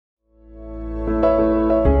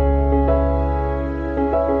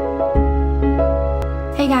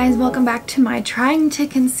welcome back to my trying to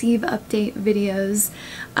conceive update videos.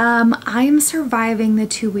 I'm surviving the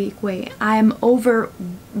 2-week wait. I'm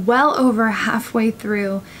well over halfway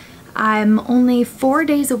through. I'm only 4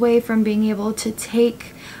 days away from being able to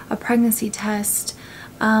take a pregnancy test,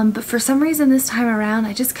 but for some reason this time around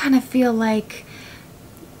I just kind of feel like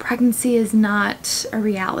pregnancy is not a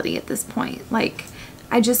reality at this point. Like,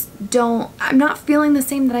 I'm not feeling the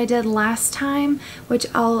same that I did last time, which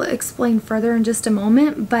I'll explain further in just a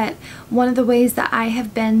moment, but one of the ways that I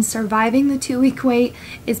have been surviving the 2-week wait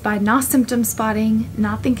is by not symptom spotting,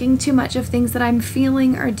 not thinking too much of things that I'm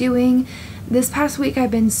feeling or doing. This past week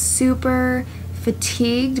I've been super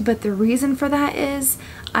fatigued, but the reason for that is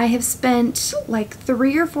I have spent like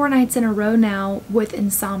 3 or 4 nights in a row now with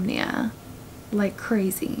insomnia, like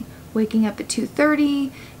crazy. Waking up at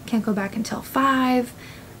 2:30, can't go back until 5,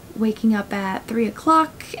 waking up at 3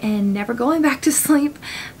 o'clock and never going back to sleep.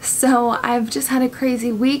 So I've just had a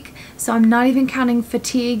crazy week, so I'm not even counting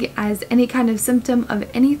fatigue as any kind of symptom of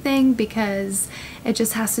anything because it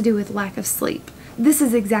just has to do with lack of sleep. This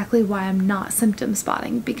is exactly why I'm not symptom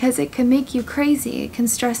spotting, because it can make you crazy, it can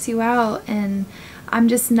stress you out, and I'm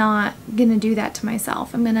just not gonna do that to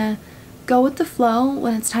myself. I'm gonna go with the flow.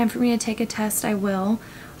 When it's time for me to take a test, I will.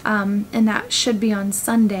 And that should be on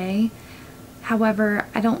Sunday. However,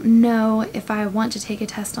 I don't know if I want to take a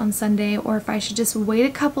test on Sunday or if I should just wait a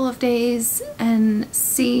couple of days and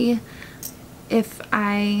see if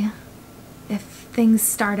things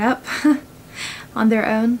start up on their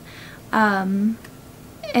own. And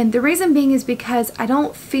the reason being is because I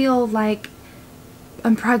don't feel like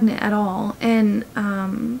I'm pregnant at all. And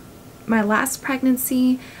my last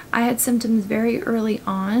pregnancy, I had symptoms very early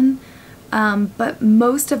on. But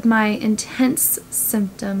most of my intense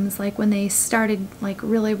symptoms, like when they started like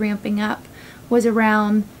really ramping up, was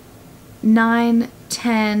around 9,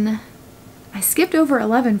 10, I skipped over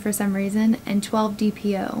 11 for some reason, and 12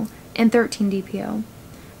 DPO and 13 DPO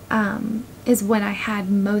is when I had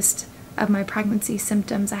most of my pregnancy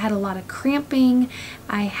symptoms. I had a lot of cramping,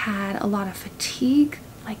 I had a lot of fatigue,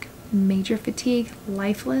 like major fatigue,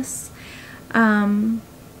 lifeless.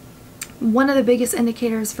 One of the biggest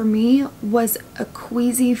indicators for me was a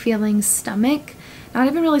queasy feeling stomach. Not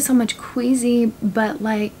even really so much queasy, but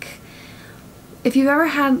like if you've ever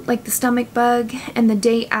had like the stomach bug and the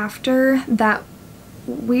day after, that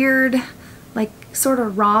weird like sort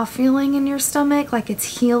of raw feeling in your stomach, like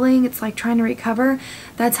it's healing, it's like trying to recover.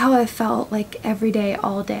 That's how I felt like every day,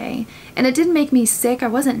 all day. And it didn't make me sick. I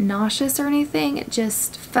wasn't nauseous or anything. It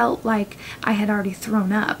just felt like I had already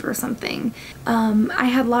thrown up or something. I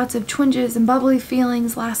had lots of twinges and bubbly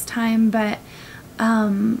feelings last time, but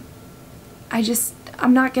I'm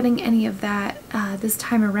not getting any of that this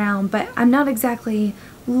time around, but I'm not exactly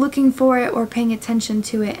looking for it or paying attention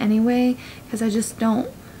to it anyway, because I just don't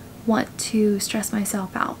want to stress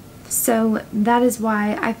myself out. So that is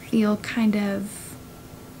why I feel kind of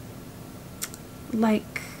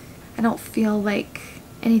like I don't feel like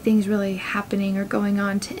anything's really happening or going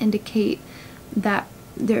on to indicate that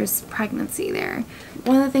there's pregnancy there.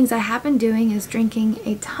 One of the things I have been doing is drinking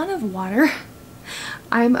a ton of water.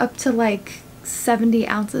 I'm up to like 70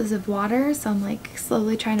 ounces of water, so I'm like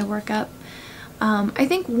slowly trying to work up. I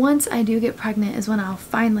think once I do get pregnant is when I'll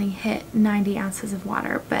finally hit 90 ounces of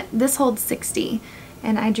water, but this holds 60,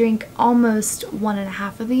 and I drink almost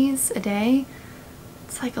 1.5 of these a day.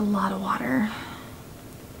 It's like a lot of water.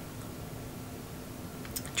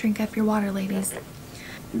 Drink up your water, ladies.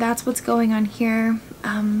 That's what's going on here.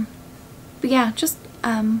 But yeah, just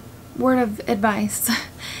word of advice.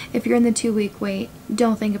 If you're in the 2-week wait,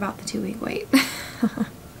 don't think about the 2-week wait.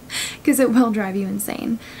 Because it will drive you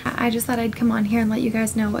insane. I just thought I'd come on here and let you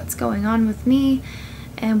guys know what's going on with me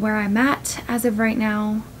and where I'm at as of right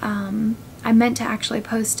now. I meant to actually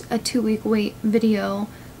post a 2-week wait video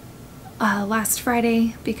last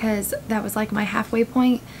Friday because that was like my halfway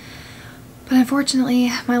point. But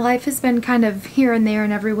unfortunately, my life has been kind of here and there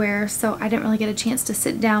and everywhere, so I didn't really get a chance to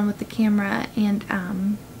sit down with the camera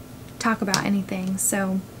and talk about anything.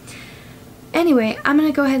 So anyway, I'm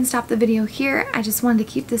going to go ahead and stop the video here. I just wanted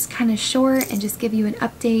to keep this kind of short and just give you an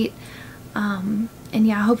update. And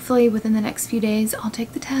yeah, hopefully within the next few days I'll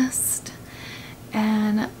take the test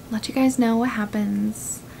and let you guys know what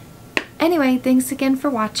happens. Anyway, thanks again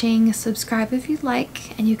for watching. Subscribe if you'd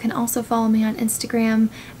like, and you can also follow me on Instagram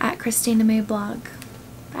at ChristinaMayBlog.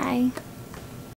 Bye.